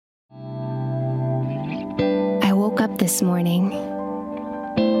I woke up this morning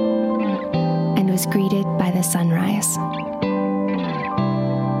and was greeted by the sunrise.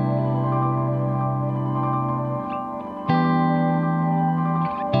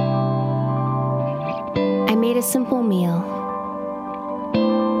 I made a simple meal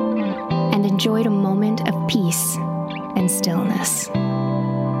and enjoyed a moment of peace and stillness.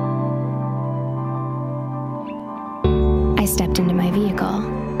 I stepped into my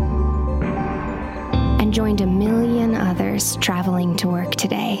vehicle and joined a million others traveling to work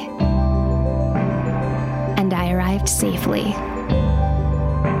today. And I arrived safely.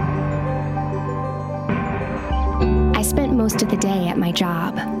 I spent most of the day at my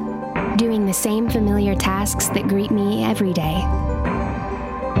job, doing the same familiar tasks that greet me every day.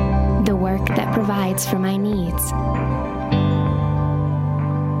 The work that provides for my needs.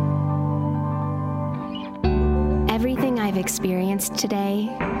 Everything I've experienced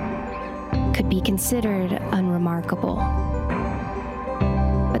today could be considered unremarkable,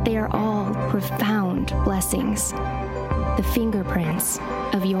 but they are all profound blessings, the fingerprints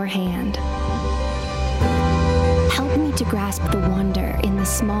of your hand. Help me to grasp the wonder in the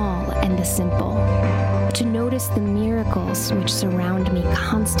small and the simple, to notice the miracles which surround me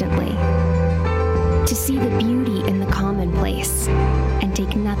constantly, to see the beauty in the commonplace and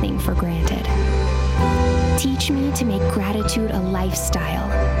take nothing for granted. Teach me to make gratitude a lifestyle,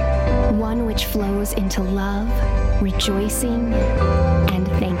 one which flows into love, rejoicing, and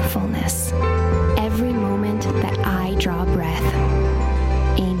thankfulness every moment that I draw breath.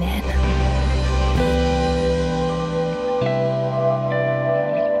 Amen.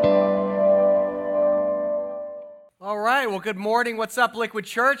 All right, well, good morning. What's up, Liquid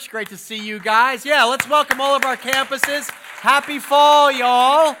Church? Great to see you guys. Yeah, let's welcome all of our campuses. Happy fall,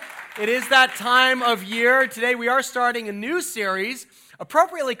 y'all. It is that time of year. Today we are starting a new series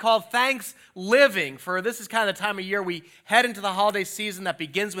appropriately called Thanks Living. For this is kind of the time of year we head into the holiday season that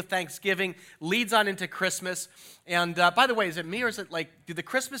begins with Thanksgiving, leads on into Christmas. And by the way, is it me or is it like, do the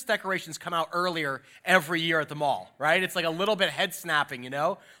Christmas decorations come out earlier every year at the mall, right? It's like a little bit head snapping, you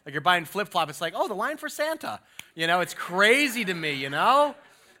know? Like you're buying flip-flop, it's like, oh, the line for Santa. You know, it's crazy to me, you know?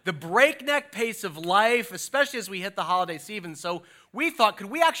 The breakneck pace of life, especially as we hit the holiday season. So we thought,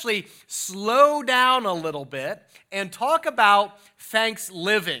 could we actually slow down a little bit and talk about thanks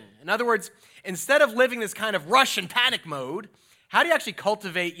living? In other words, instead of living this kind of rush and panic mode, how do you actually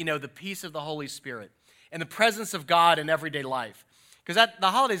cultivate, the peace of the Holy Spirit and the presence of God in everyday life? Because the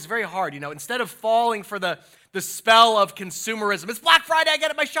holiday is very hard, Instead of falling for the spell of consumerism, it's Black Friday, I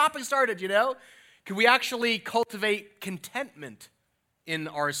got my shopping started, Can we actually cultivate contentment in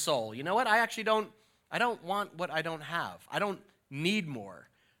our soul? You know what? I don't want what I don't have. I don't need more.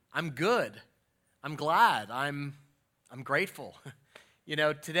 I'm good. I'm glad. I'm grateful.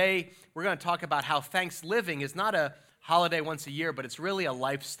 Today we're going to talk about how thanks living is not a holiday once a year, but it's really a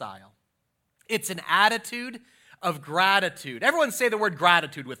lifestyle. It's an attitude of gratitude. Everyone say the word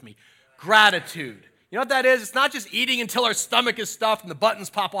gratitude with me. Gratitude. You know what that is? It's not just eating until our stomach is stuffed and the buttons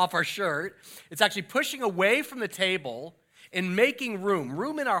pop off our shirt. It's actually pushing away from the table and making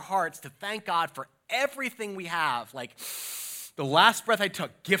room in our hearts to thank God for everything we have, like the last breath I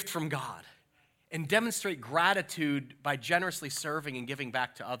took, gift from God, and demonstrate gratitude by generously serving and giving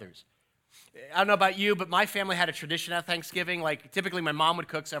back to others. I don't know about you, but my family had a tradition at Thanksgiving. Like typically my mom would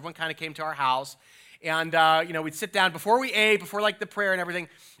cook, so everyone kind of came to our house, and we'd sit down before we ate, before like the prayer and everything.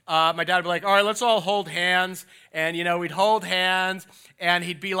 My dad would be like, all right, let's all hold hands. And, we'd hold hands, and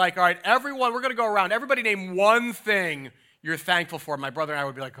he'd be like, all right, everyone, we're going to go around. Everybody name one thing you're thankful for. My brother and I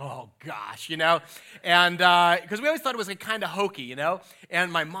would be like, oh, gosh, And because we always thought it was like kind of hokey,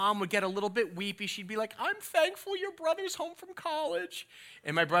 And my mom would get a little bit weepy. She'd be like, I'm thankful your brother's home from college.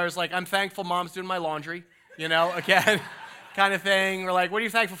 And my brother's like, I'm thankful mom's doing my laundry, again, kind of thing. We're like, what are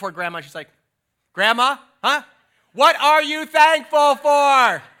you thankful for, Grandma? She's like, Grandma, huh? What are you thankful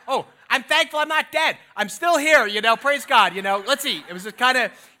for? Oh, I'm thankful I'm not dead. I'm still here, praise God, Let's see. It was just kind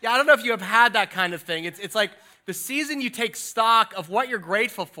of, I don't know if you have had that kind of thing. It's like the season you take stock of what you're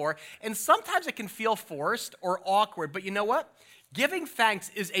grateful for, and sometimes it can feel forced or awkward, but you know what? Giving thanks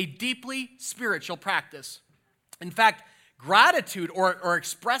is a deeply spiritual practice. In fact, gratitude or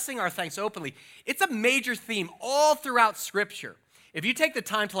expressing our thanks openly, it's a major theme all throughout Scripture. If you take the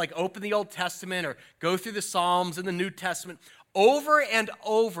time to open the Old Testament or go through the Psalms and the New Testament, over and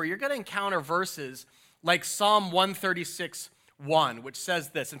over, you're going to encounter verses like Psalm 136:1, which says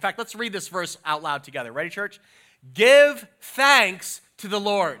this. In fact, let's read this verse out loud together. Ready, church? Give thanks to the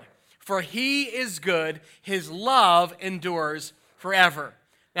Lord, for he is good. His love endures forever.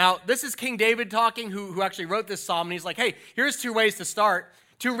 Now, this is King David talking, who actually wrote this psalm, and he's like, hey, here's two ways to start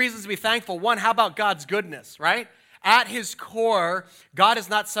Two reasons to be thankful. One, how about God's goodness, right? At his core, God is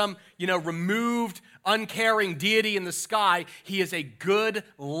not some, removed, uncaring deity in the sky. He is a good,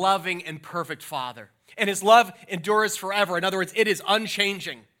 loving, and perfect Father. And his love endures forever. In other words, it is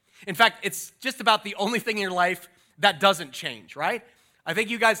unchanging. In fact, it's just about the only thing in your life that doesn't change, right? I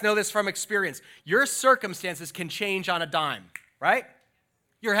think you guys know this from experience. Your circumstances can change on a dime, right?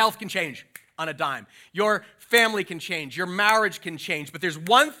 Your health can change on a dime. Your family can change. Your marriage can change. But there's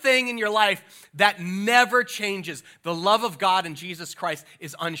one thing in your life that never changes. The love of God in Jesus Christ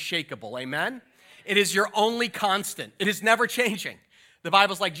is unshakable. Amen? It is your only constant. It is never changing. The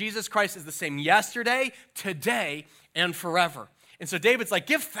Bible's like Jesus Christ is the same yesterday, today, and forever. And so David's like,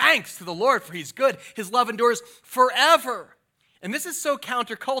 give thanks to the Lord for he's good. His love endures forever. And this is so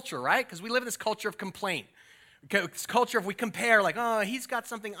counterculture, right? Because we live in this culture of complaint. This culture of we compare like, oh, he's got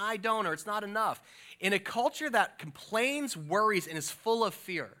something I don't, or it's not enough. In a culture that complains, worries, and is full of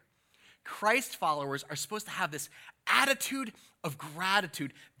fear, Christ followers are supposed to have this attitude of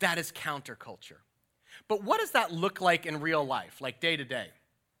gratitude that is counterculture. But what does that look like in real life, like day to day?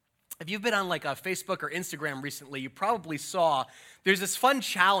 If you've been on like a Facebook or Instagram recently, you probably saw there's this fun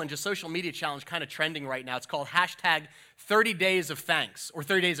challenge, a social media challenge kind of trending right now. It's called hashtag 30 days of thanks or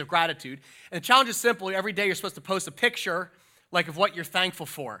 30 days of gratitude. And the challenge is simple. Every day you're supposed to post a picture like of what you're thankful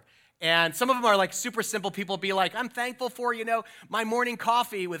for. And some of them are like super simple. People be like, I'm thankful for, my morning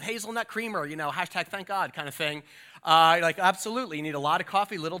coffee with hazelnut creamer, hashtag thank God kind of thing. Like, absolutely, you need a lot of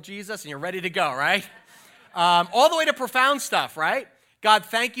coffee, little Jesus, and you're ready to go, right? All the way to profound stuff, right? God,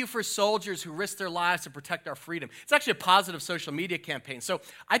 thank you for soldiers who risk their lives to protect our freedom. It's actually a positive social media campaign. So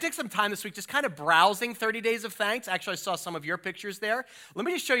I took some time this week just kind of browsing 30 days of thanks. Actually, I saw some of your pictures there. Let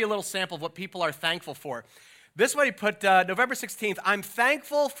me just show you a little sample of what people are thankful for. This one he put November 16th, I'm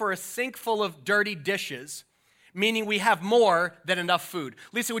thankful for a sink full of dirty dishes, meaning we have more than enough food.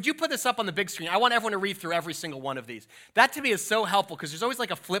 Lisa, would you put this up on the big screen? I want everyone to read through every single one of these. That to me is so helpful because there's always like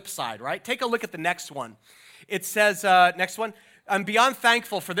a flip side, right? Take a look at the next one. It says, next one, I'm beyond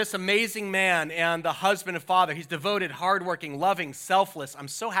thankful for this amazing man and the husband and father. He's devoted, hardworking, loving, selfless. I'm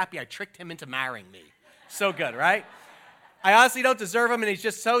so happy I tricked him into marrying me. So good, right? I honestly don't deserve him, and he's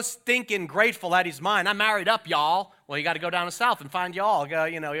just so stinking grateful that he's mine. I'm married up, y'all. Well, you got to go down the south and find y'all.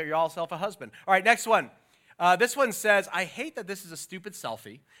 You're all self a husband. All right, next one. This one says, I hate that this is a stupid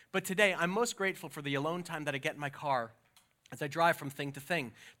selfie, but today I'm most grateful for the alone time that I get in my car as I drive from thing to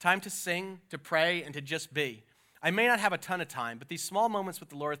thing. Time to sing, to pray, and to just be. I may not have a ton of time, but these small moments with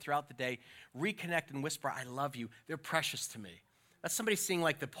the Lord throughout the day, reconnect and whisper, I love you, they're precious to me. That's somebody seeing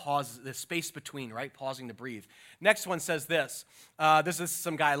like the pause, the space between, right? Pausing to breathe. Next one says this. This is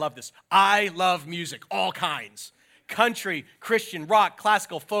some guy, I love this. I love music, all kinds. Country, Christian, rock,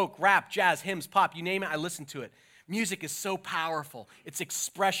 classical, folk, rap, jazz, hymns, pop, you name it, I listen to it. Music is so powerful. It's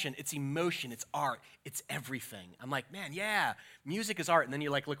expression, it's emotion, it's art, it's everything. I'm like, man, yeah, music is art. And then you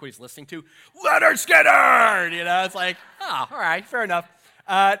like, look what he's listening to. Leonard Skinner! It's like, oh, all right, fair enough.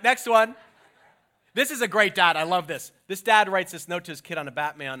 Next one. This is a great dad. I love this. This dad writes this note to his kid on a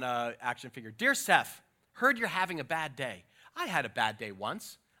Batman action figure. Dear Seth, heard you're having a bad day. I had a bad day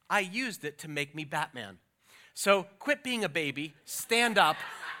once. I used it to make me Batman. So quit being a baby, stand up,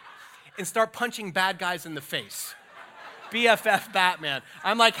 and start punching bad guys in the face. BFF Batman.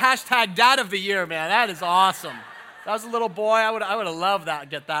 I'm like, hashtag dad of the year, man. That is awesome. If I was a little boy, I would have loved that,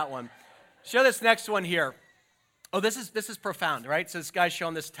 get that one. Show this next one here. Oh, this is profound, right? So this guy's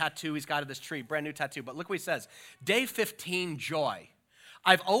showing this tattoo he's got of this tree, brand new tattoo. But look what he says. Day 15, joy.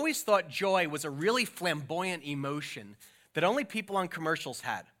 I've always thought joy was a really flamboyant emotion that only people on commercials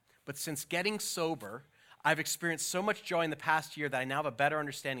had. But since getting sober, I've experienced so much joy in the past year that I now have a better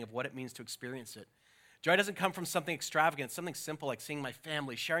understanding of what it means to experience it. Joy doesn't come from something extravagant. It's something simple like seeing my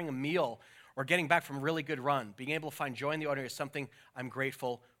family, sharing a meal, or getting back from a really good run. Being able to find joy in the ordinary is something I'm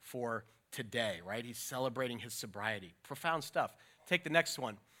grateful for today, right? He's celebrating his sobriety. Profound stuff. Take the next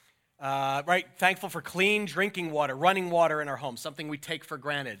one. Right, thankful for clean drinking water, running water in our home, something we take for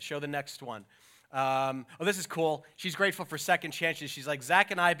granted. Show the next one. This is cool. She's grateful for second chances. She's like, Zach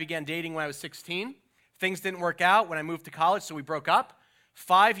and I began dating when I was 16. Things didn't work out when I moved to college, so we broke up.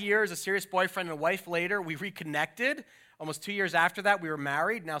 5 years, a serious boyfriend and a wife later, we reconnected. Almost 2 years after that, we were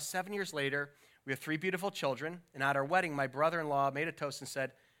married. Now, 7 years later, we have 3 beautiful children. And at our wedding, my brother-in-law made a toast and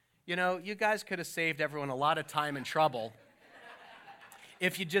said, you guys could have saved everyone a lot of time and trouble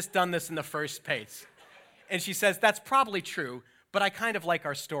if you'd just done this in the first place. And she says, that's probably true, but I kind of like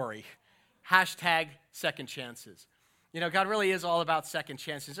our story. Hashtag second chances. You know, God really is all about second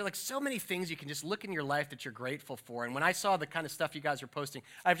chances. There are like so many things you can just look in your life that you're grateful for. And when I saw the kind of stuff you guys are posting,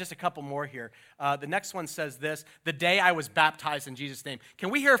 I have just a couple more here. The next one says this: the day I was baptized in Jesus' name. Can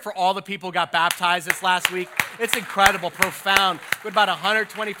we hear for all the people who got baptized this last week? It's incredible, profound. With about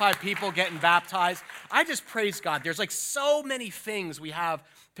 125 people getting baptized. I just praise God. There's like so many things we have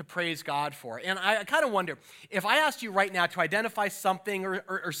to praise God for. And I kind of wonder, if I asked you right now to identify something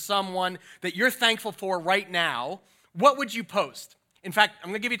or someone that you're thankful for right now, what would you post? In fact, I'm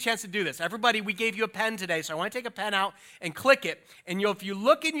going to give you a chance to do this. Everybody, we gave you a pen today, so I want to take a pen out and click it. And if you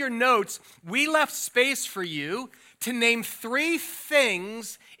look in your notes, we left space for you to name 3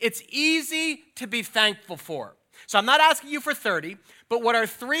 things it's easy to be thankful for. So I'm not asking you for 30, but what are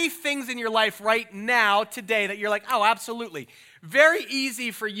 3 things in your life right now, today, that you're like, oh, absolutely. Very easy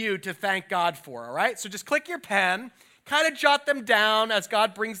for you to thank God for, all right? So just click your pen, kind of jot them down as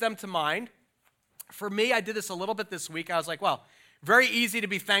God brings them to mind. For me, I did this a little bit this week. I was like, well, very easy to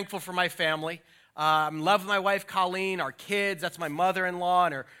be thankful for my family. I'm in love with my wife, Colleen, our kids. That's my mother-in-law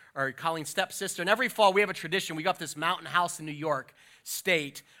and our Colleen's stepsister. And every fall, we have a tradition. We go up this mountain house in New York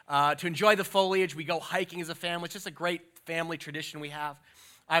State to enjoy the foliage. We go hiking as a family. It's just a great family tradition we have.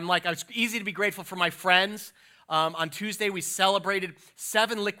 It's easy to be grateful for my friends. On Tuesday, we celebrated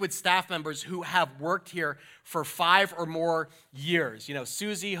 7 Liquid staff members who have worked here for 5 or more years. You know,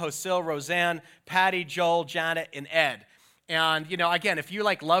 Susie, Hosil, Roseanne, Patty, Joel, Janet, and Ed. And, you know, again, if you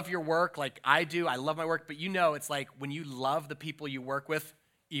love your work like I do, I love my work, but it's like when you love the people you work with,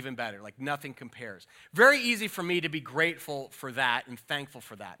 even better. Like nothing compares. Very easy for me to be grateful for that and thankful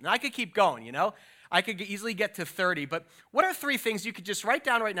for that. And I could keep going, you know. I could easily get to 30, but what are 3 things you could just write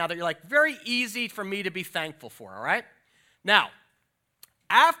down right now that you're like, very easy for me to be thankful for, all right? Now,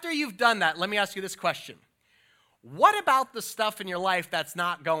 after you've done that, let me ask you this question. What about the stuff in your life that's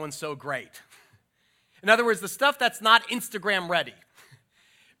not going so great? In other words, the stuff that's not Instagram ready.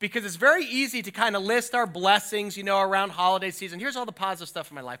 Because it's very easy to kind of list our blessings, you know, around holiday season. Here's all the positive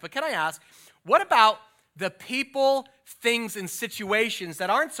stuff in my life. But can I ask, what about the people, things, and situations that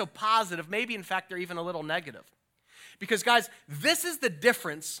aren't so positive, maybe in fact they're even a little negative? Because guys, this is the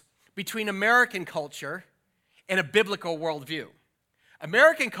difference between American culture and a biblical worldview.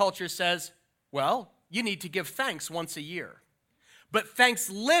 American culture says, well, you need to give thanks once a year. But thanks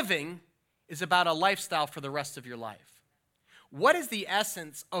living is about a lifestyle for the rest of your life. What is the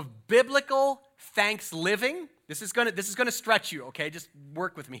essence of biblical thanks living? This is gonna stretch you, okay? Just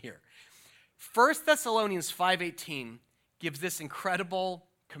work with me here. 1 Thessalonians 5:18 gives this incredible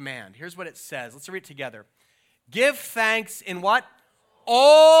command. Here's what it says. Let's read it together. Give thanks in what?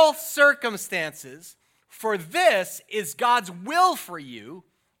 All circumstances, for this is God's will for you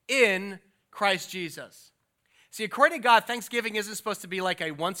in Christ Jesus. See, according to God, Thanksgiving isn't supposed to be like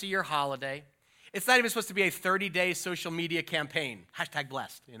a once-a-year holiday. It's not even supposed to be a 30-day social media campaign.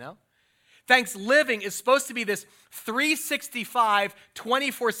 #blessed, you know? Thanks living is supposed to be this 365,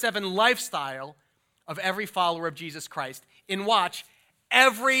 24/7 lifestyle of every follower of Jesus Christ in, watch,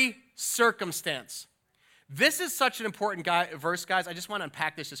 every circumstance. This is such an important verse, guys. I just want to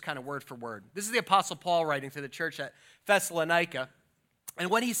unpack this just kind of word for word. This is the Apostle Paul writing to the church at Thessalonica. And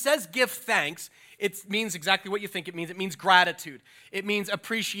when he says give thanks, it means exactly what you think it means. It means gratitude. It means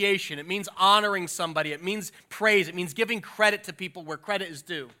appreciation. It means honoring somebody. It means praise. It means giving credit to people where credit is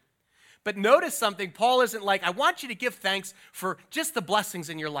due. But notice something. Paul isn't like, I want you to give thanks for just the blessings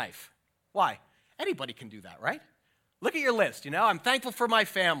in your life. Why? Anybody can do that, right? Look at your list, you know. I'm thankful for my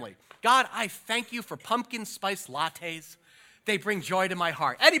family. God, I thank you for pumpkin spice lattes. They bring joy to my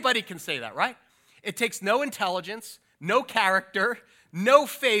heart. Anybody can say that, right? It takes no intelligence, no character, no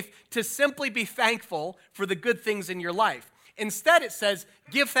faith to simply be thankful for the good things in your life. Instead, it says,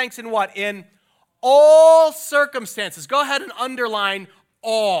 give thanks in what? In all circumstances. Go ahead and underline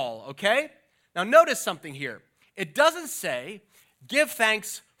all, okay? Now, notice something here. It doesn't say, give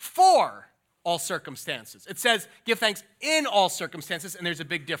thanks for all circumstances. It says, give thanks in all circumstances, and there's a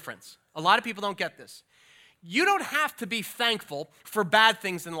big difference. A lot of people don't get this. You don't have to be thankful for bad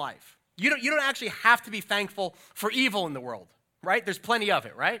things in life. You don't actually have to be thankful for evil in the world, right? There's plenty of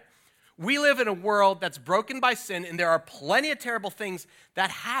it, right? We live in a world that's broken by sin, and there are plenty of terrible things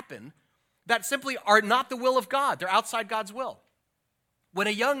that happen that simply are not the will of God. They're outside God's will. When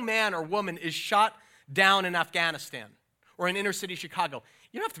a young man or woman is shot down in Afghanistan or in inner city Chicago,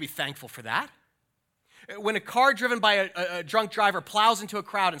 you don't have to be thankful for that. When a car driven by a drunk driver plows into a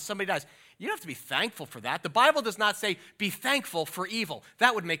crowd and somebody dies, you don't have to be thankful for that. The Bible does not say, be thankful for evil.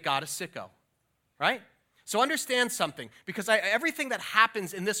 That would make God a sicko, right? So understand something, because everything that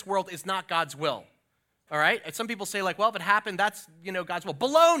happens in this world is not God's will, all right? And some people say, like, well, if it happened, that's, God's will.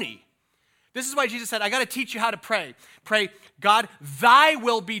 Baloney. This is why Jesus said, I got to teach you how to pray. Pray, God, thy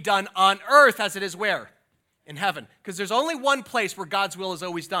will be done on earth as it is where? In heaven. Because there's only one place where God's will is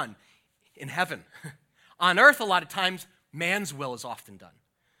always done. In heaven. On earth, a lot of times, man's will is often done.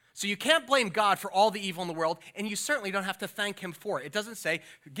 So you can't blame God for all the evil in the world, and you certainly don't have to thank him for it. It doesn't say,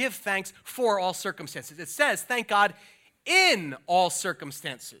 give thanks for all circumstances. It says, thank God in all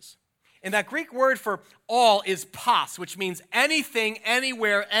circumstances. And that Greek word for all is pas, which means anything,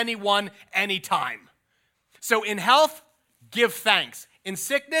 anywhere, anyone, anytime. So in health, give thanks. In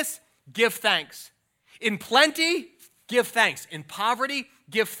sickness, give thanks. In plenty, give thanks. In poverty,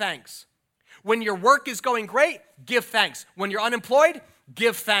 give thanks. When your work is going great, give thanks. When you're unemployed,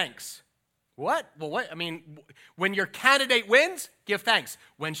 give thanks. What? Well, what? I mean, when your candidate wins, give thanks.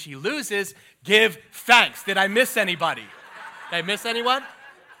 When she loses, give thanks. Did I miss anybody? Did I miss anyone?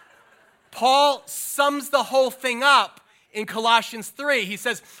 Paul sums the whole thing up in Colossians 3. He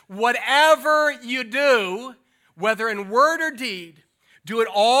says, whatever you do, whether in word or deed, do it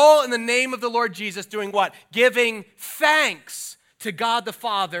all in the name of the Lord Jesus, doing what? Giving thanks to God the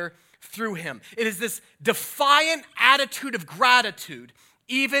Father through him. It is this defiant attitude of gratitude,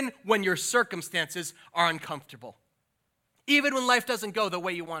 even when your circumstances are uncomfortable, even when life doesn't go the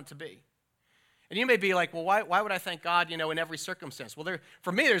way you want it to be. And you may be like, well, why would I thank God, in every circumstance? Well,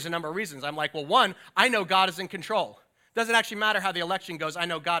 for me, there's a number of reasons. I'm like, well, one, I know God is in control. Doesn't actually matter how the election goes. I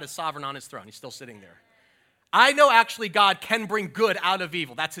know God is sovereign on his throne. He's still sitting there. I know actually God can bring good out of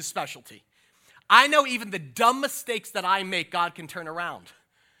evil. That's his specialty. I know even the dumb mistakes that I make, God can turn around.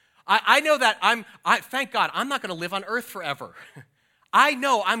 I know that thank God, I'm not going to live on earth forever. I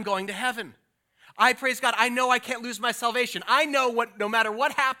know I'm going to heaven. I praise God. I know I can't lose my salvation. I know no matter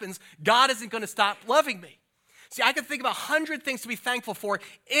what happens, God isn't going to stop loving me. See, I can think of 100 things to be thankful for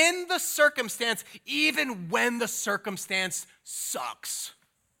in the circumstance, even when the circumstance sucks.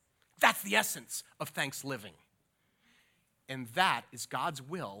 That's the essence of thanks living. And that is God's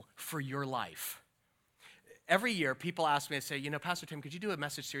will for your life. Every year, people ask me, they say, Pastor Tim, could you do a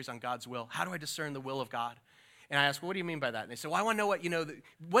message series on God's will? How do I discern the will of God? And I ask, well, what do you mean by that? And they say, well, I want to know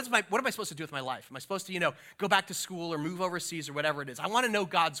what am I supposed to do with my life? Am I supposed to, go back to school or move overseas or whatever it is? I want to know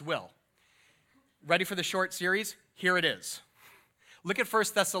God's will. Ready for the short series? Here it is. Look at 1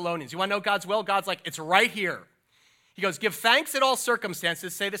 Thessalonians. You want to know God's will? God's like, it's right here. He goes, give thanks in all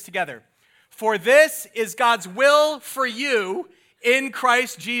circumstances. Say this together. For this is God's will for you in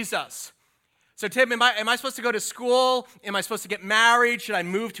Christ Jesus. So Tim, am I supposed to go to school? Am I supposed to get married? Should I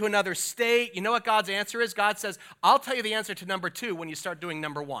move to another state? You know what God's answer is? God says, I'll tell you the answer to number 2 when you start doing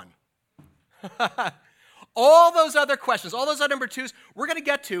number 1. All those other questions, all those other number 2s, we're going to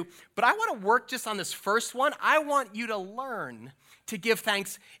get to, but I want to work just on this first one. I want you to learn to give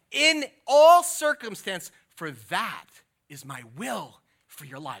thanks in all circumstance, for that is my will for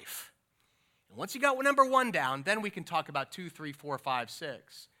your life. And once you got number 1 down, then we can talk about 2, 3, 4, 5,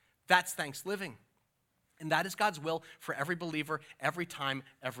 6. That's thanks living. And that is God's will for every believer, every time,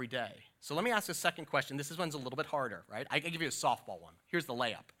 every day. So let me ask a second question. This one's a little bit harder, right? I can give you a softball one. Here's the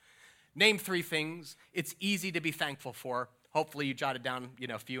layup. Name 3 things it's easy to be thankful for. Hopefully you jotted down,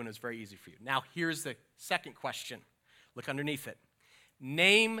 a few, and it's very easy for you. Now here's the second question. Look underneath it.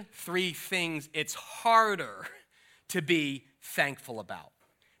 Name 3 things it's harder to be thankful about.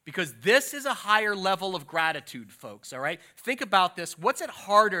 Because this is a higher level of gratitude, folks, all right? Think about this. What's it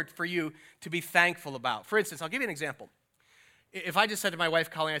harder for you to be thankful about? For instance, I'll give you an example. If I just said to my wife,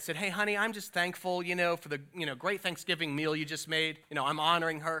 Colleen, I said, hey, honey, I'm just thankful, for the, great Thanksgiving meal you just made. I'm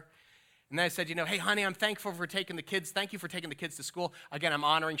honoring her. And then I said, hey, honey, I'm thankful for taking the kids. Thank you for taking the kids to school. Again, I'm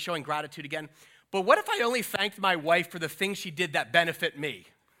honoring, showing gratitude again. But what if I only thanked my wife for the things she did that benefit me,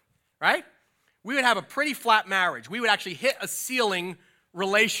 right? We would have a pretty flat marriage. We would actually hit a ceiling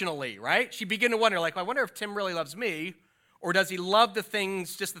relationally, right? She'd begin to wonder, I wonder if Tim really loves me, or does he love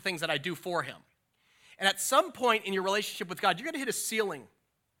just the things that I do for him? And at some point in your relationship with God, you're going to hit a ceiling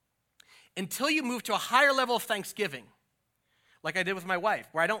until you move to a higher level of thanksgiving, like I did with my wife,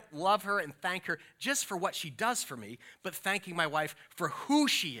 where I don't love her and thank her just for what she does for me, but thanking my wife for who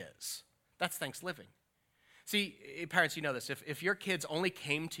she is. That's thanks living. See, parents, you know this. If your kids only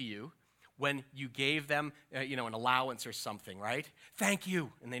came to you when you gave them, an allowance or something, right? Thank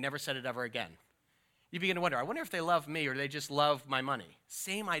you. And they never said it ever again. You begin to wonder, I wonder if they love me or do they just love my money?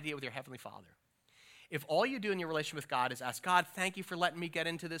 Same idea with your Heavenly Father. If all you do in your relation with God is ask, God, thank you for letting me get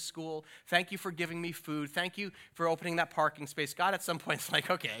into this school. Thank you for giving me food. Thank you for opening that parking space. God, at some point, it's like,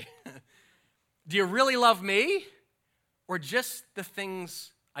 okay, do you really love me or just the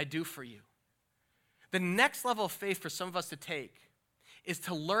things I do for you? The next level of faith for some of us to take is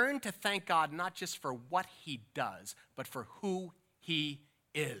to learn to thank God not just for what he does, but for who he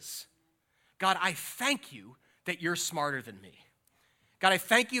is. God, I thank you that you're smarter than me. God, I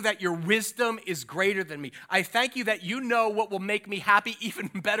thank you that your wisdom is greater than me. I thank you that you know what will make me happy even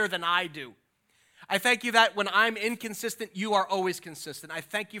better than I do. I thank you that when I'm inconsistent, you are always consistent. I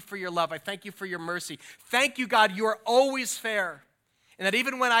thank you for your love. I thank you for your mercy. Thank you, God, you are always fair. And that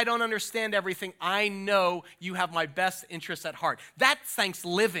even when I don't understand everything, I know you have my best interests at heart. That's thanks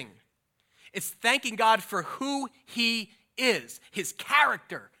living. It's thanking God for who he is, his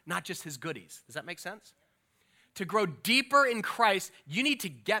character, not just his goodies. Does that make sense? To grow deeper in Christ, you need to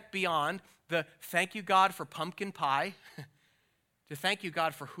get beyond the thank you, God, for pumpkin pie, to thank you,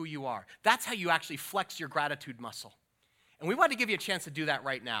 God, for who you are. That's how you actually flex your gratitude muscle. And we want to give you a chance to do that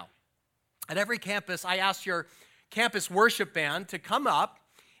right now. At every campus, I asked your campus worship band to come up,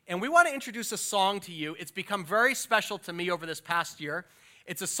 and we want to introduce a song to you. It's become very special to me over this past year.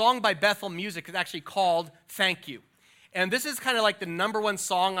 It's a song by Bethel Music. It's actually called Thank You. And this is kind of like the number one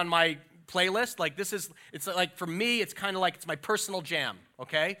song on my playlist. It's like for me, it's kind of like it's my personal jam,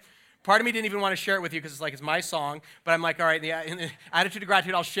 okay? Part of me didn't even want to share it with you because it's my song, but I'm like, all right, in the attitude of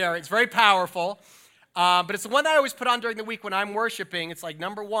gratitude, I'll share it. It's very powerful, but it's the one that I always put on during the week when I'm worshiping. It's like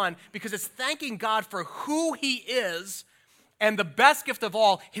number one because it's thanking God for who he is and the best gift of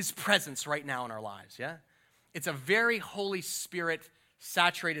all, his presence right now in our lives, yeah? It's a very Holy Spirit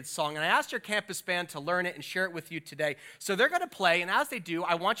saturated song, and I asked your campus band to learn it and share it with you today. So they're going to play, and as they do,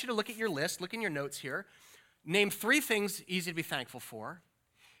 I want you to look at your list, look in your notes here, name 3 things easy to be thankful for,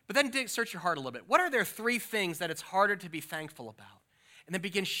 but then search your heart a little bit. What are there 3 things that it's harder to be thankful about? And then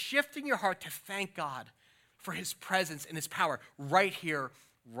begin shifting your heart to thank God for his presence and his power right here,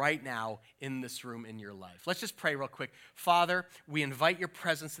 right now, in this room, in your life. Let's just pray real quick. Father, we invite your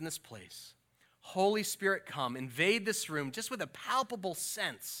presence in this place. Holy Spirit, come, invade this room just with a palpable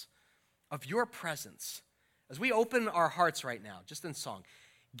sense of your presence. As we open our hearts right now, just in song,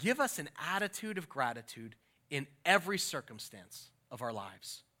 give us an attitude of gratitude in every circumstance of our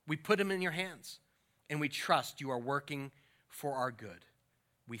lives. We put them in your hands, and we trust you are working for our good.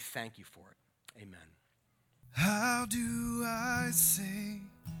 We thank you for it. Amen. How do I say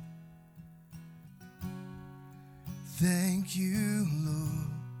thank you, Lord?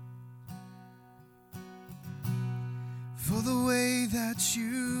 For the way that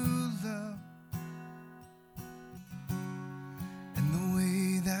you love and the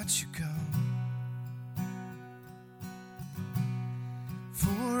way that you come,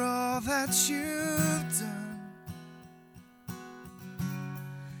 for all that you've done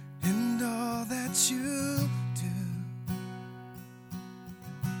and all that you do.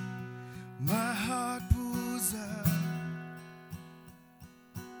 My heart pulls up.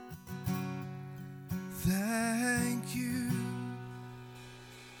 Thank you.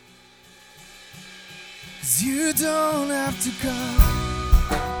 'Cause you don't have to come,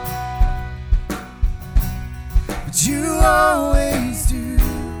 but you always do.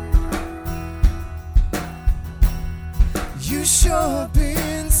 You show up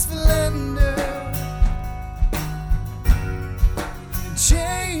in splendor and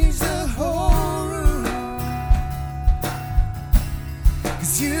change the whole room.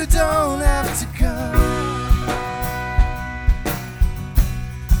 'Cause you don't have to come,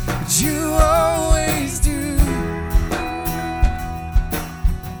 you always do.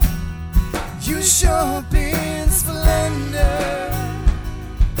 You show up in splendor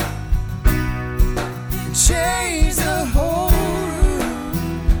and change the whole room.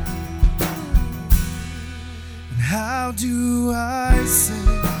 And how do I say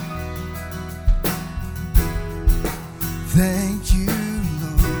thank you,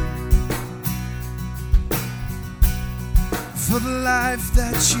 Lord, for the life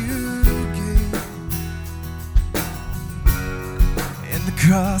that you gave and the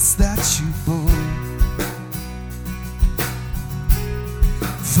cross that you bore,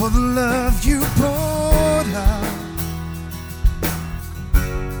 for the love you poured out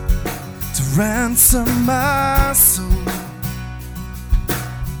to ransom my soul.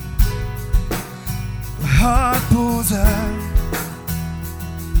 My heart pours out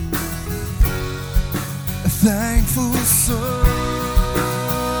a thankful soul.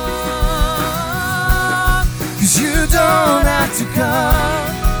 'Cause you don't have to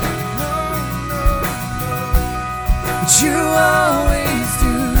come, but you always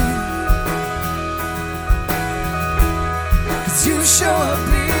do. 'Cause you show up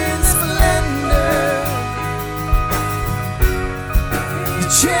in splendor, you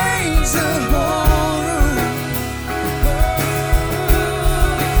change the whole room.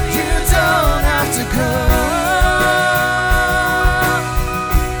 You don't have to come,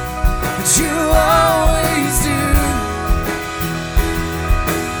 you always do.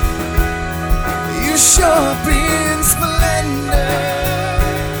 show up in splendor.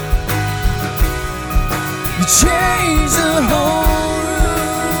 You change the whole room.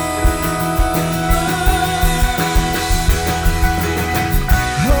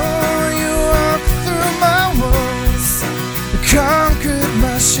 Oh, you walked through my walls, conquered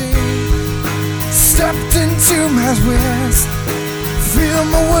my shame, stepped into my rest, filled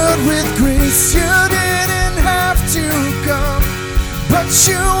my world with grace. You didn't have to come, but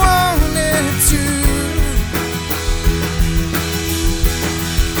you wanted to.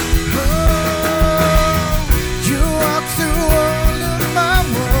 Oh, you walked through all of my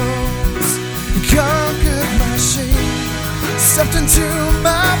walls, conquered my shame, stepped into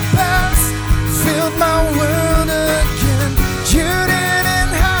my past, filled my world again. You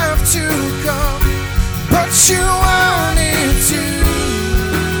didn't have to come, but you wanted to.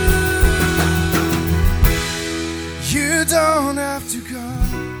 You don't have to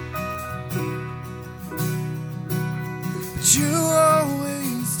come, but you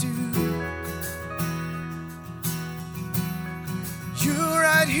always do. You're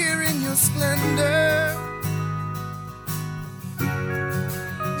right here in your splendor,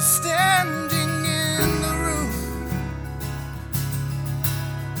 standing in the room.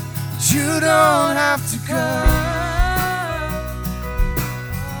 You don't have to come,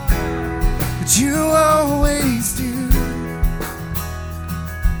 but you always do.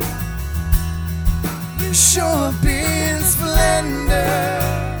 You show up in splendor,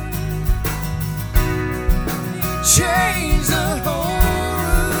 change the whole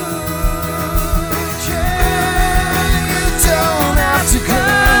room. Yeah, you don't have to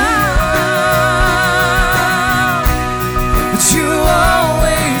come, but you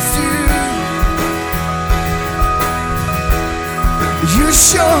always do. You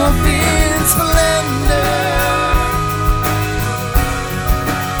show up in splendor,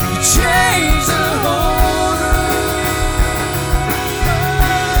 you change the whole room.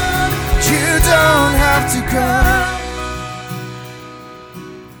 You don't have to come,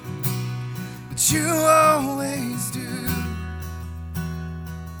 but you always do.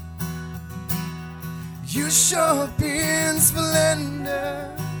 You show up in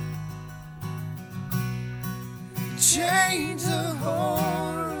splendor, change the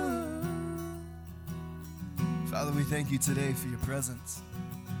whole room. Father, we thank you today for your presence.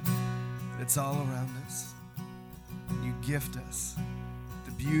 It's all around us. You gift us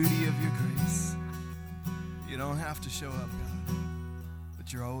the beauty of your grace. You don't have to show up, God,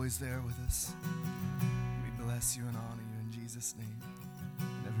 but you're always there with us. We bless you and honor you in Jesus' name.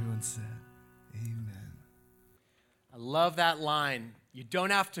 And everyone said, amen. I love that line. You don't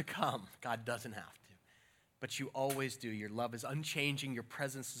have to come. God doesn't have to. But you always do. Your love is unchanging. Your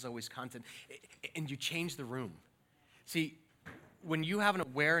presence is always constant. And you change the room. See, when you have an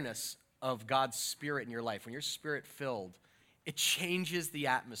awareness of God's Spirit in your life, when you're Spirit-filled, it changes the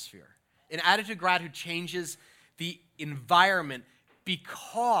atmosphere. An attitude of gratitude changes the environment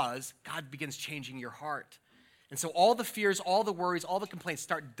because God begins changing your heart. And so all the fears, all the worries, all the complaints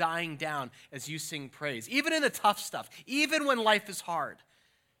start dying down as you sing praise. Even in the tough stuff, even when life is hard.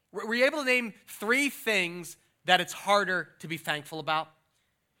 Were you able to name 3 things that it's harder to be thankful about?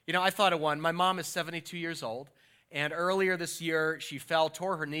 You know, I thought of one. My mom is 72 years old, and earlier this year, she fell,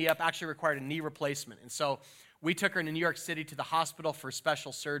 tore her knee up, actually required a knee replacement. And so we took her to New York City to the hospital for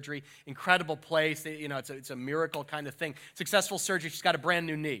special surgery. Incredible place. You know, it's a miracle kind of thing. Successful surgery. She's got a brand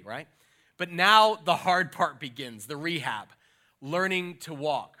new knee, right? But now the hard part begins, the rehab, learning to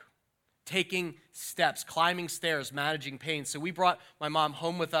walk, taking steps, climbing stairs, managing pain. So we brought my mom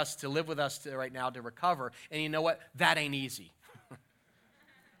home with us to live with us right now to recover. And you know what? That ain't easy.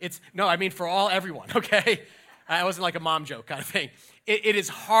 For everyone, okay? It wasn't like a mom joke kind of thing. It is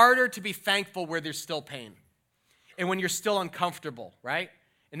harder to be thankful where there's still pain and when you're still uncomfortable, right?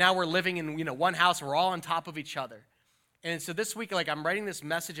 And now we're living in one house. We're all on top of each other. And so this week, I'm writing this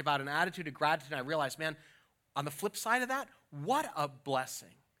message about an attitude of gratitude, and I realized, man, on the flip side of that, what a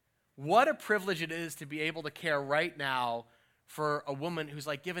blessing. What a privilege it is to be able to care right now for a woman who's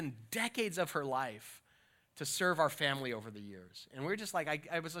given decades of her life to serve our family over the years. And we're just I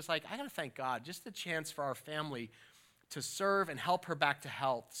was just I got to thank God, just the chance for our family to serve and help her back to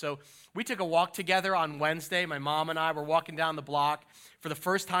health. So we took a walk together on Wednesday. My mom and I were walking down the block. For the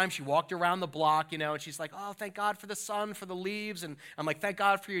first time, she walked around the block, and she's like, oh, thank God for the sun, for the leaves. And I'm like, thank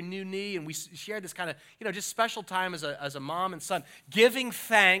God for your new knee. And we shared this kind of, just special time as a mom and son, giving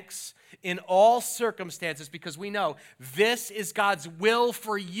thanks in all circumstances because we know this is God's will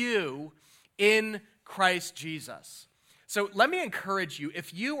for you in Christ Jesus. So let me encourage you,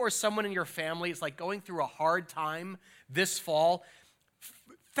 if you or someone in your family is going through a hard time this fall,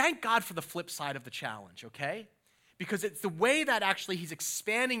 thank God for the flip side of the challenge, okay? Because it's the way that actually he's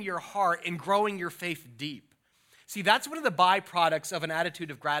expanding your heart and growing your faith deep. See, that's one of the byproducts of an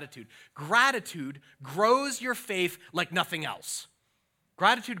attitude of gratitude. Gratitude grows your faith like nothing else.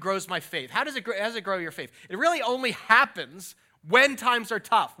 Gratitude grows my faith. How does it grow your faith? It really only happens when times are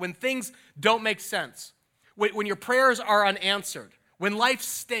tough, when things don't make sense, when your prayers are unanswered, when life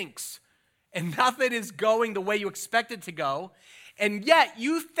stinks and nothing is going the way you expect it to go, and yet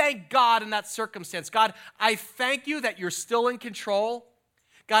you thank God in that circumstance. God, I thank you that you're still in control.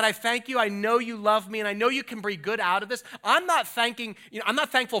 God, I thank you. I know you love me, and I know you can bring good out of this. I'm not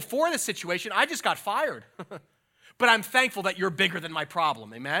thankful for this situation. I just got fired. But I'm thankful that you're bigger than my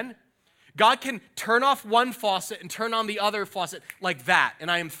problem. Amen? God can turn off one faucet and turn on the other faucet like that,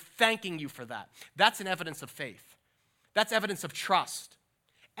 and I am thanking you for that. That's an evidence of faith. That's evidence of trust.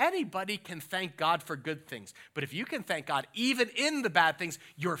 Anybody can thank God for good things, but if you can thank God even in the bad things,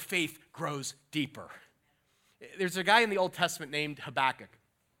 your faith grows deeper. There's a guy in the Old Testament named Habakkuk,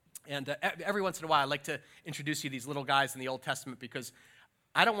 and every once in a while I like to introduce you to these little guys in the Old Testament because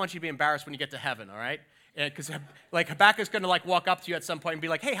I don't want you to be embarrassed when you get to heaven, all right? Because like Habakkuk's going to like walk up to you at some point and be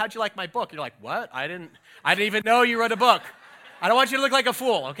like, hey, how'd you like my book? You're like, what? I didn't even know you wrote a book. I don't want you to look like a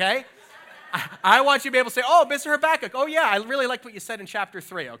fool, okay? I want you to be able to say, oh, Mr. Habakkuk, oh yeah, I really liked what you said in chapter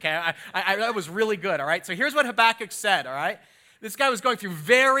 3, okay? That was really good, all right? So here's what Habakkuk said, all right? This guy was going through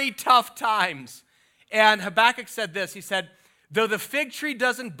very tough times. And Habakkuk said this, he said, though the fig tree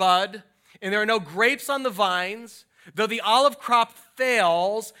doesn't bud, and there are no grapes on the vines, though the olive crop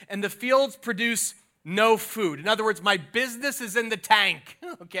fails, and the fields produce no food. In other words, my business is in the tank,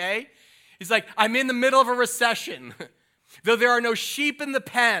 okay? He's like, I'm in the middle of a recession. Though there are no sheep in the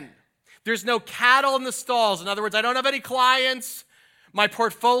pen, there's no cattle in the stalls. In other words, I don't have any clients. My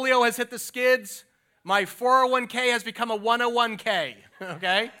portfolio has hit the skids. My 401k has become a 101k,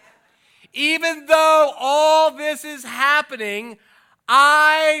 okay? Even though all this is happening,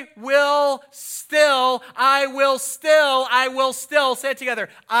 I will still, say it together,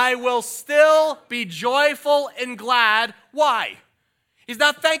 I will still be joyful and glad. Why? He's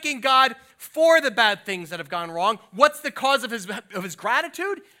not thanking God for the bad things that have gone wrong. What's the cause of his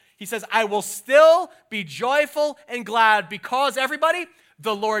gratitude? He says, I will still be joyful and glad because, everybody,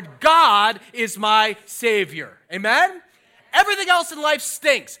 the Lord God is my Savior. Amen? Everything else in life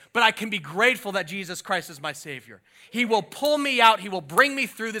stinks, but I can be grateful that Jesus Christ is my Savior. He will pull me out. He will bring me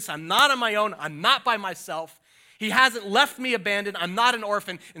through this. I'm not on my own. I'm not by myself. He hasn't left me abandoned. I'm not an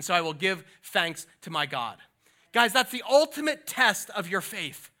orphan, and so I will give thanks to my God. Guys, that's the ultimate test of your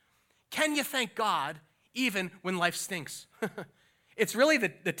faith. Can you thank God even when life stinks? It's really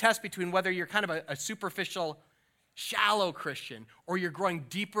the test between whether you're kind of a superficial, shallow Christian or you're growing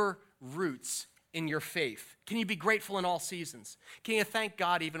deeper roots in your faith. Can you be grateful in all seasons? Can you thank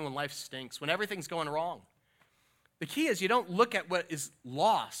God even when life stinks, when everything's going wrong? The key is you don't look at what is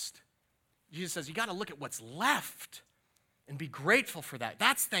lost. Jesus says you got to look at what's left and be grateful for that.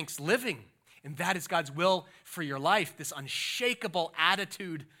 That's thanks living, and that is God's will for your life, this unshakable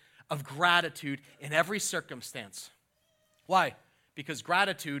attitude of gratitude in every circumstance. Why? Because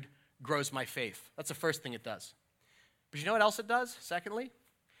gratitude grows my faith. That's the first thing it does. But you know what else it does? Secondly,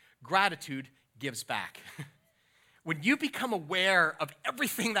 gratitude gives back. When you become aware of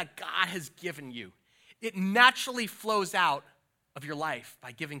everything that God has given you, it naturally flows out of your life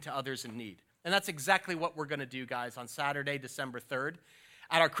by giving to others in need. And that's exactly what we're going to do, guys, on Saturday, December 3rd,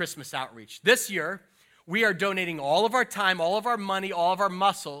 at our Christmas outreach. This year, we are donating all of our time, all of our money, all of our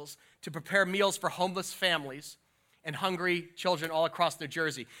muscles to prepare meals for homeless families and hungry children all across New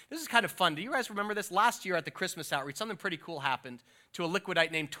Jersey. This is kind of fun. Do you guys remember this? Last year at the Christmas outreach, something pretty cool happened to a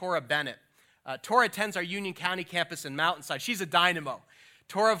liquidite named Tora Bennett. Tora attends our Union County campus in Mountainside. She's a dynamo.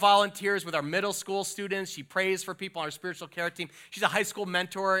 Tora volunteers with our middle school students. She prays for people on our spiritual care team. She's a high school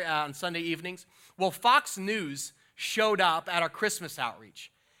mentor on Sunday evenings. Well, Fox News showed up at our Christmas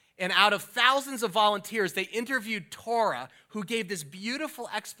outreach. And out of thousands of volunteers, they interviewed Tora, who gave this beautiful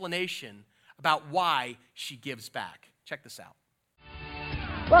explanation about why she gives back. Check this out.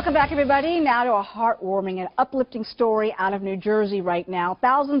 Welcome back, everybody. Now to a heartwarming and uplifting story out of New Jersey right now.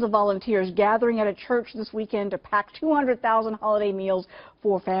 Thousands of volunteers gathering at a church this weekend to pack 200,000 holiday meals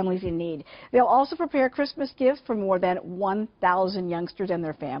for families in need. They'll also prepare Christmas gifts for more than 1,000 youngsters and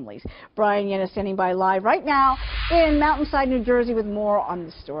their families. Brian Yen is standing by live right now in Mountainside, New Jersey with more on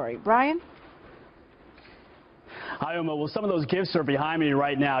the story. Brian? Hi, Uma. Well, some of those gifts are behind me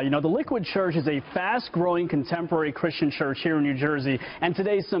right now. You know, the Liquid Church is a fast-growing contemporary Christian church here in New Jersey, and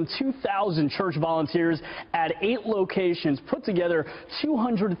today some 2,000 church volunteers at 8 locations put together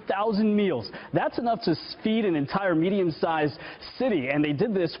 200,000 meals. That's enough to feed an entire medium-sized city, and they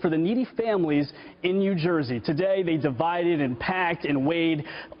did this for the needy families in New Jersey. Today, they divided and packed and weighed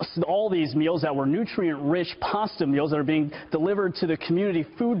all these meals that were nutrient-rich pasta meals that are being delivered to the community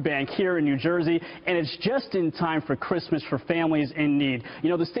food bank here in New Jersey, and it's just in time for Christmas for families in need. You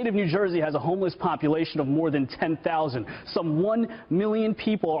know, the state of New Jersey has a homeless population of more than 10,000. Some 1 million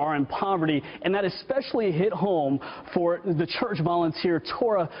people are in poverty, and that especially hit home for the church volunteer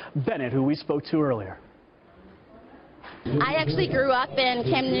Tora Bennett, who we spoke to earlier. I actually grew up in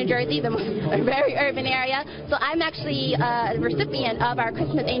Camden, New Jersey, a very urban area, so I'm actually a recipient of our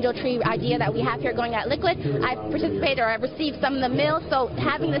Christmas Angel Tree idea that we have here going at Liquid. I participated or I received some of the meals, so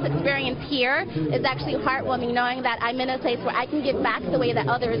having this experience here is actually heartwarming, knowing that I'm in a place where I can give back the way that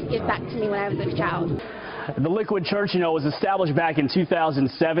others give back to me when I was a child. The Liquid Church, you know, was established back in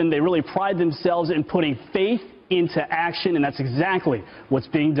 2007. They really pride themselves in putting faith into action, and that's exactly what's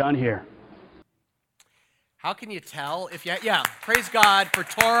being done here. How can you tell if you, praise God for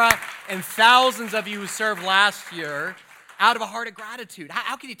Tora and thousands of you who served last year out of a heart of gratitude.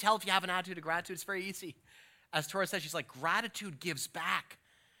 How can you tell if you have an attitude of gratitude? It's very easy. As Tora says, she's like, gratitude gives back.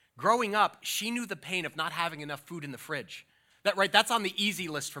 Growing up, she knew the pain of not having enough food in the fridge. That's on the easy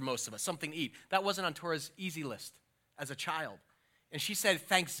list for most of us, something to eat. That wasn't on Tora's easy list as a child. And she said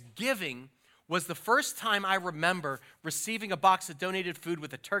Thanksgiving was the first time I remember receiving a box of donated food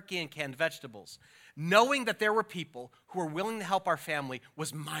with a turkey and canned vegetables. Knowing that there were people who were willing to help our family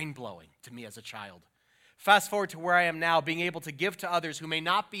was mind-blowing to me as a child. Fast forward to where I am now, being able to give to others who may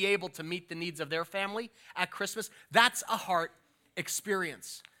not be able to meet the needs of their family at Christmas. That's a heart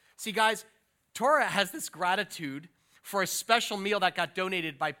experience. See, guys, Tora has this gratitude for a special meal that got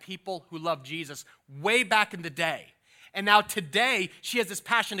donated by people who love Jesus way back in the day. And now today, she has this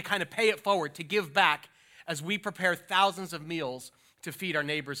passion to kind of pay it forward, to give back as we prepare thousands of meals to feed our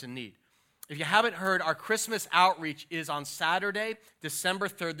neighbors in need. If you haven't heard, our Christmas outreach is on Saturday, December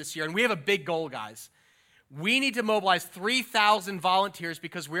 3rd this year. And we have a big goal, guys. We need to mobilize 3,000 volunteers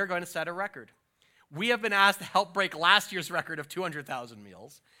because we're going to set a record. We have been asked to help break last year's record of 200,000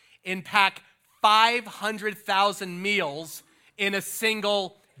 meals and pack 500,000 meals in a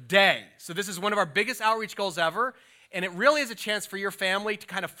single day. So this is one of our biggest outreach goals ever. And it really is a chance for your family to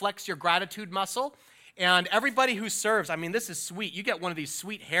kind of flex your gratitude muscle. And everybody who serves, I mean, this is sweet. You get one of these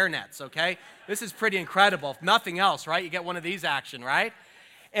sweet hairnets, okay? This is pretty incredible. If nothing else, right? You get one of these action, right?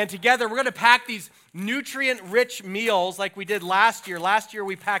 And together, we're going to pack these nutrient-rich meals like we did last year. Last year,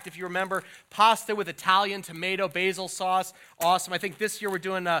 we packed, if you remember, pasta with Italian tomato basil sauce. Awesome. I think this year we're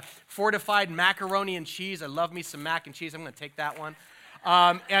doing fortified macaroni and cheese. I love me some mac and cheese. I'm going to take that one.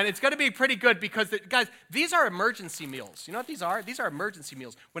 And it's going to be pretty good because, guys, these are emergency meals. You know what these are? These are emergency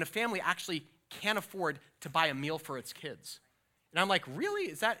meals when a family actually can't afford to buy a meal for its kids. And I'm like,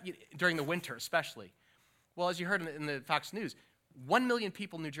 really? Is that during the winter especially? Well, as you heard in the Fox News, 1 million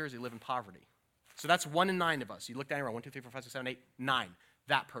people in New Jersey live in poverty. So that's 1 in 9 of us. You look down around 1, 2, 3, 4, 5, 6, 7, 8, 9.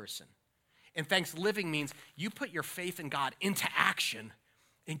 That person. And Thanksgiving means you put your faith in God into action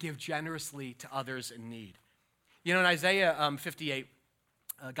and give generously to others in need. You know, in Isaiah 58,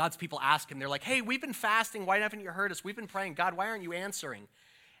 God's people ask him, they're like, hey, we've been fasting. Why haven't you heard us? We've been praying. God, why aren't you answering?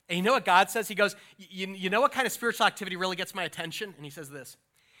 And you know what God says? He goes, you know what kind of spiritual activity really gets my attention? And he says this,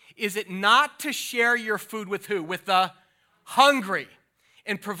 is it not to share your food with who? With the hungry,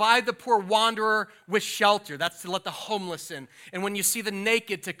 and provide the poor wanderer with shelter. That's to let the homeless in. And when you see the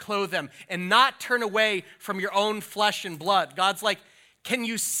naked, to clothe them, and not turn away from your own flesh and blood. God's like, can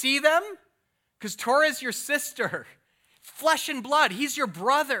you see them? Because Tora is your sister. Flesh and blood. He's your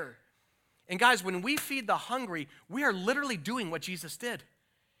brother. And guys, when we feed the hungry, we are literally doing what Jesus did.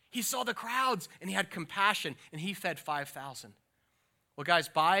 He saw the crowds, and he had compassion, and he fed 5,000. Well, guys,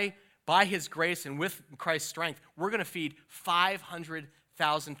 by his grace and with Christ's strength, we're going to feed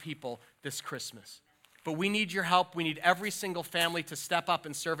 500,000 people this Christmas. But we need your help. We need every single family to step up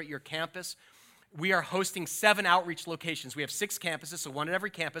and serve at your campus. We are hosting 7 outreach locations. We have 6 campuses, so 1 at every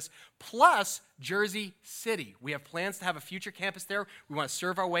campus, plus Jersey City. We have plans to have a future campus there. We want to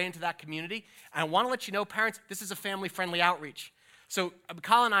serve our way into that community. And I want to let you know, parents, this is a family-friendly outreach. So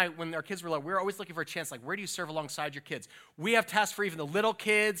Kyle and I, when our kids were little, we were always looking for a chance, like, where do you serve alongside your kids? We have tasks for even the little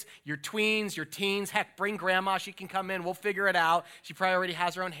kids, your tweens, your teens. Heck, bring grandma. She can come in. We'll figure it out. She probably already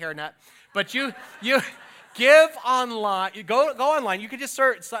has her own hairnet. But you give online. Go online. You can just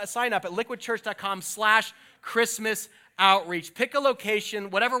sign up at liquidchurch.com/Christmas outreach. Pick a location,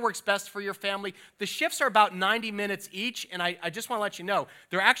 whatever works best for your family. The shifts are about 90 minutes each, and I just want to let you know,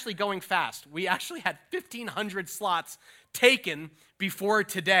 they're actually going fast. We actually had 1,500 slots taken before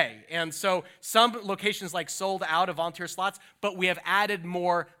today. And so some locations sold out of volunteer slots, but we have added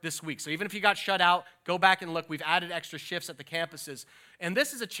more this week. So even if you got shut out, go back and look. We've added extra shifts at the campuses. And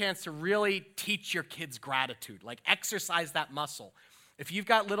this is a chance to really teach your kids gratitude, exercise that muscle. If you've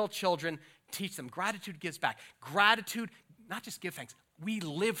got little children, teach them. Gratitude gives back. Gratitude, not just give thanks. We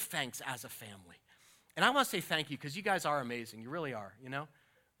live thanks as a family. And I want to say thank you because you guys are amazing. You really are,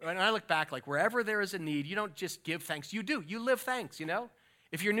 When I look back, wherever there is a need, you don't just give thanks. You do. You live thanks,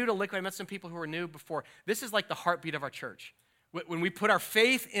 If you're new to Liquid, I met some people who were new before. This is the heartbeat of our church. When we put our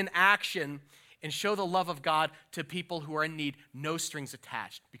faith in action and show the love of God to people who are in need, no strings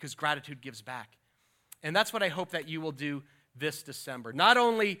attached, because gratitude gives back. And that's what I hope that you will do this December. Not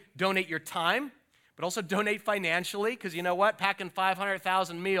only donate your time, but also donate financially, because you know what? Packing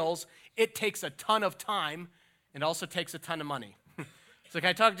 500,000 meals, it takes a ton of time and also takes a ton of money. So can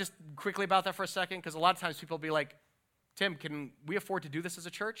I talk just quickly about that for a second? Because a lot of times people will be like, Tim, can we afford to do this as a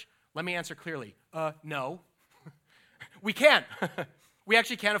church? Let me answer clearly. No. We can't. We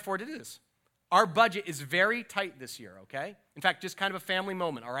actually can't afford to do this. Our budget is very tight this year, okay? In fact, just kind of a family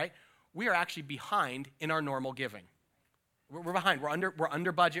moment, all right? We are actually behind in our normal giving. We're behind. We're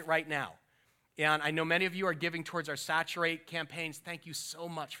under budget right now. And I know many of you are giving towards our Saturate campaigns. Thank you so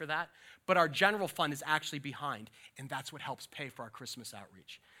much for that. But our general fund is actually behind, and that's what helps pay for our Christmas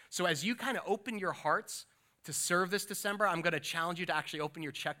outreach. So as you kind of open your hearts to serve this December, I'm going to challenge you to actually open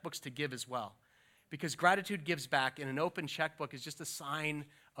your checkbooks to give as well. Because gratitude gives back, and an open checkbook is just a sign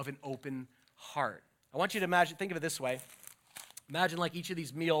of an open heart. I want you to think of it this way. Imagine each of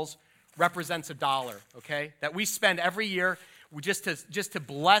these meals represents $1, okay? That we spend every year just to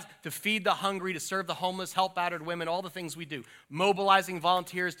bless, to feed the hungry, to serve the homeless, help battered women, all the things we do. Mobilizing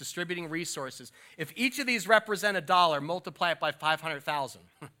volunteers, distributing resources. If each of these represent $1, multiply it by 500,000.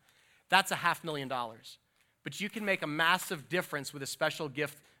 That's $500,000. But you can make a massive difference with a special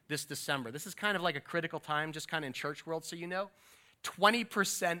gift this December. This is kind of a critical time, just kind of in church world, so you know.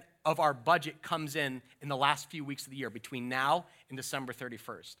 20% of our budget comes in the last few weeks of the year, between now and December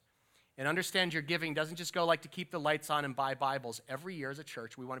 31st. And understand your giving doesn't just go to keep the lights on and buy Bibles. Every year as a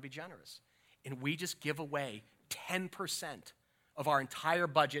church, we want to be generous. And we just give away 10% of our entire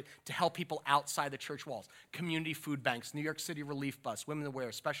budget to help people outside the church walls. Community food banks, New York City Relief Bus, Women to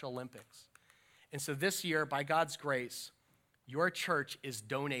Wear, Special Olympics. And so this year, by God's grace, your church is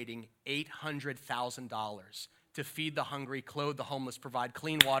donating $800,000 to feed the hungry, clothe the homeless, provide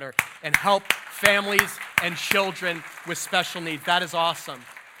clean water, and help families and children with special needs. That is awesome.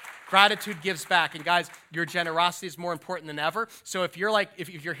 Gratitude gives back. And guys, your generosity is more important than ever. So if you're if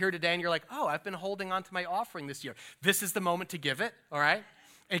you're here today and you're oh, I've been holding on to my offering this year, this is the moment to give it, all right?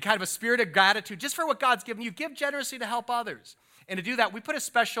 And kind of a spirit of gratitude just for what God's given you. Give generously to help others. And to do that, we put a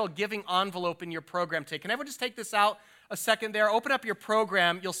special giving envelope in your program today. Can everyone just take this out a second there? Open up your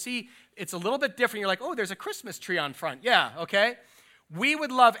program. You'll see it's a little bit different. You're oh, there's a Christmas tree on front. Yeah, okay? We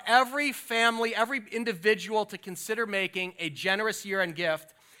would love every family, every individual to consider making a generous year-end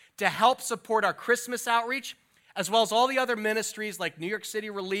gift to help support our Christmas outreach, as well as all the other ministries like New York City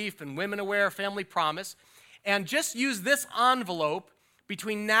Relief and Women Aware, Family Promise. And just use this envelope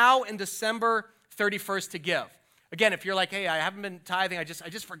between now and December 31st to give. Again, if you're hey, I haven't been tithing, I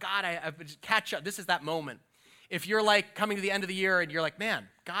just forgot, I've just catch up. This is that moment. If you're coming to the end of the year and you're man,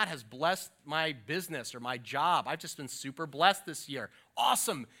 God has blessed my business or my job. I've just been super blessed this year.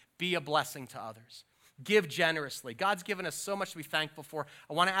 Awesome. Be a blessing to others. Give generously. God's given us so much to be thankful for.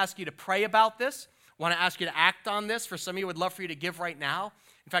 I want to ask you to pray about this. I want to ask you to act on this. For some of you, I would love for you to give right now.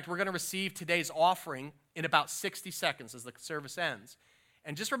 In fact, we're going to receive today's offering in about 60 seconds as the service ends.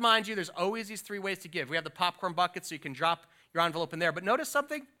 And just remind you, there's always these 3 ways to give. We have the popcorn bucket, so you can drop your envelope in there. But notice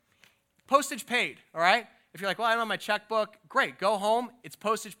something? Postage paid, all right? If you're well, I don't have my checkbook, great. Go home. It's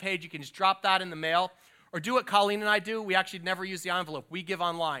postage paid. You can just drop that in the mail. Or do what Colleen and I do. We actually never use the envelope. We give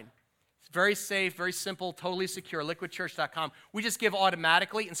online. It's very safe, very simple, totally secure, liquidchurch.com. We just give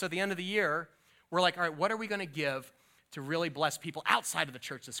automatically. And so at the end of the year, we're all right, what are we going to give to really bless people outside of the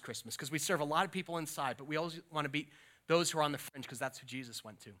church this Christmas? Because we serve a lot of people inside, but we always want to be those who are on the fringe because that's who Jesus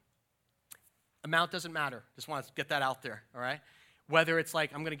went to. Amount doesn't matter. Just want to get that out there, all right? Whether it's I'm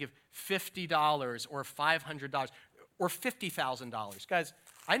going to give $50 or $500 or $50,000. Guys,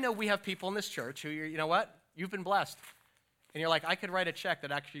 I know we have people in this church who, you know what? You've been blessed. And you're I could write a check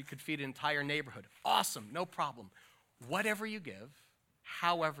that actually could feed an entire neighborhood. Awesome, no problem. Whatever you give,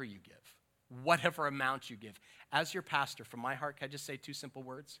 however you give, whatever amount you give, as your pastor, from my heart, can I just say 2 simple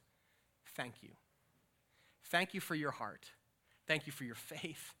words? Thank you. thank you for your heart. Thank you for your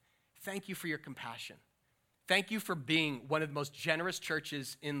faith. Thank you for your compassion. Thank you for being one of the most generous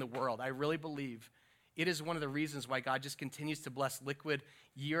churches in the world. I really believe it is one of the reasons why God just continues to bless Liquid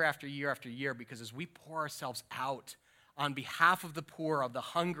year after year after year, because as we pour ourselves out on behalf of the poor, of the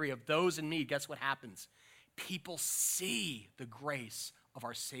hungry, of those in need, guess what happens? People see the grace of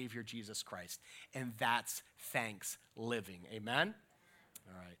our Savior, Jesus Christ, and that's thanks living. Amen?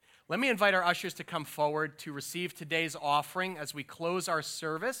 All right. Let me invite our ushers to come forward to receive today's offering as we close our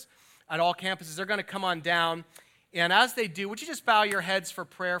service at all campuses. They're going to come on down, and as they do, would you just bow your heads for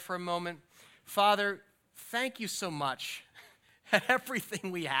prayer for a moment? Father, thank you so much that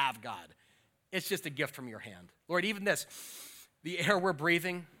everything we have, God, it's just a gift from your hand. Lord, even this, the air we're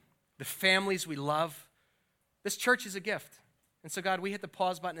breathing, the families we love, this church is a gift. And so, God, we hit the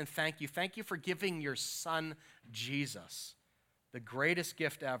pause button and thank you. Thank you for giving your son, Jesus, the greatest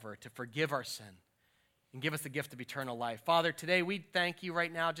gift ever, to forgive our sin and give us the gift of eternal life. Father, today we thank you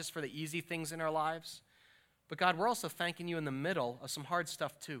right now just for the easy things in our lives. But God, we're also thanking you in the middle of some hard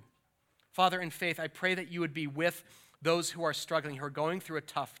stuff too. Father, in faith, I pray that you would be with those who are struggling, who are going through a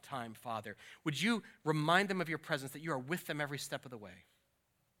tough time, Father. Would you remind them of your presence, that you are with them every step of the way?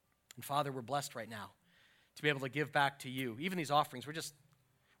 And Father, we're blessed right now to be able to give back to you. Even these offerings, we're just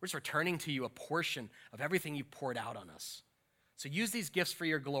returning to you a portion of everything you poured out on us. So use these gifts for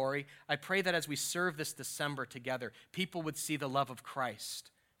your glory. I pray that as we serve this December together, people would see the love of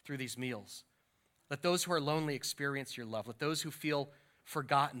Christ through these meals. Let those who are lonely experience your love. Let those who feel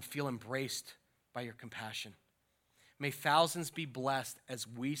forgotten feel embraced by your compassion. May thousands be blessed as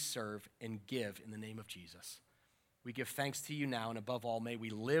we serve and give in the name of Jesus. We give thanks to you now, and above all, may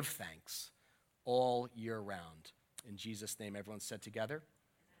we live thanks all year round. In Jesus' name, everyone said together,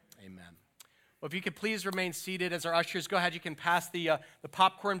 amen. Well, if you could please remain seated as our ushers go ahead, you can pass the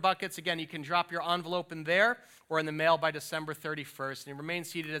popcorn buckets. Again, you can drop your envelope in there or in the mail by December 31st. And remain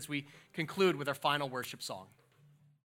seated as we conclude with our final worship song.